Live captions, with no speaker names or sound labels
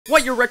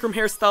What your recroom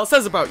hairstyle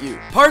says about you.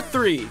 Part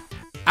 3.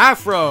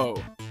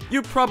 Afro.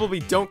 You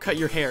probably don't cut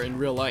your hair in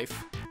real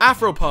life.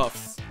 Afro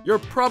puffs. You're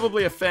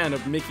probably a fan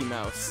of Mickey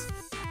Mouse.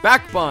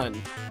 Back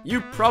bun.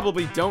 You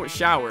probably don't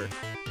shower.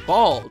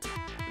 Bald.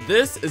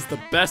 This is the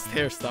best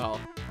hairstyle.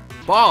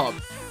 Bob.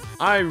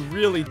 I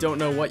really don't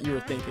know what you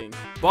were thinking.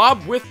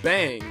 Bob with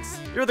bangs.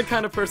 You're the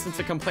kind of person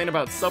to complain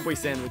about Subway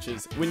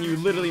sandwiches when you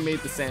literally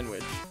made the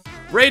sandwich.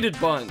 Braided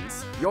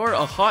buns. You're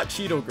a hot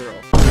Cheeto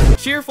girl.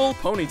 Cheerful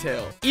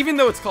ponytail. Even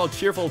though it's called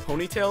cheerful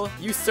ponytail,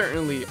 you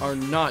certainly are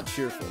not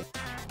cheerful.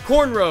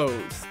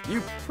 Cornrows.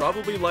 You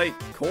probably like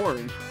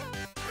corn.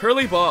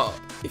 Curly bob.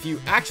 If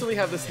you actually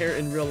have this hair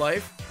in real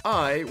life,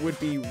 I would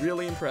be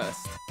really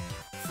impressed.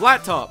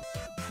 Flat top.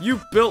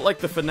 You built like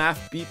the FNAF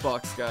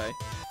beatbox guy.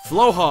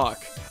 Flowhawk.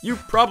 You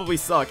probably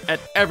suck at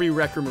every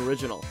Rec Room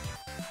original.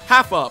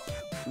 Half up.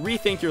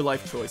 Rethink your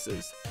life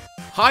choices.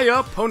 High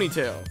up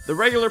ponytail. The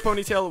regular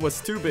ponytail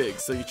was too big,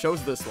 so you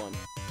chose this one.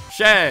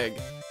 Shag.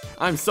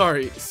 I'm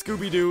sorry,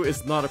 Scooby-Doo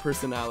is not a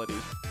personality.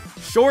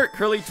 Short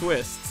curly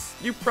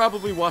twists. You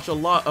probably watch a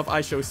lot of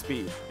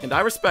iShowSpeed, and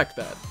I respect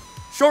that.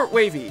 Short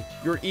wavy.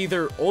 You're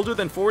either older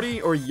than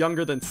 40 or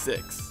younger than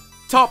 6.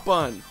 Top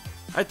bun.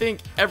 I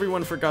think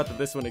everyone forgot that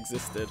this one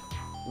existed.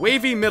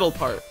 Wavy middle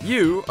part.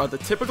 You are the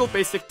typical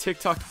basic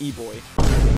TikTok e-boy.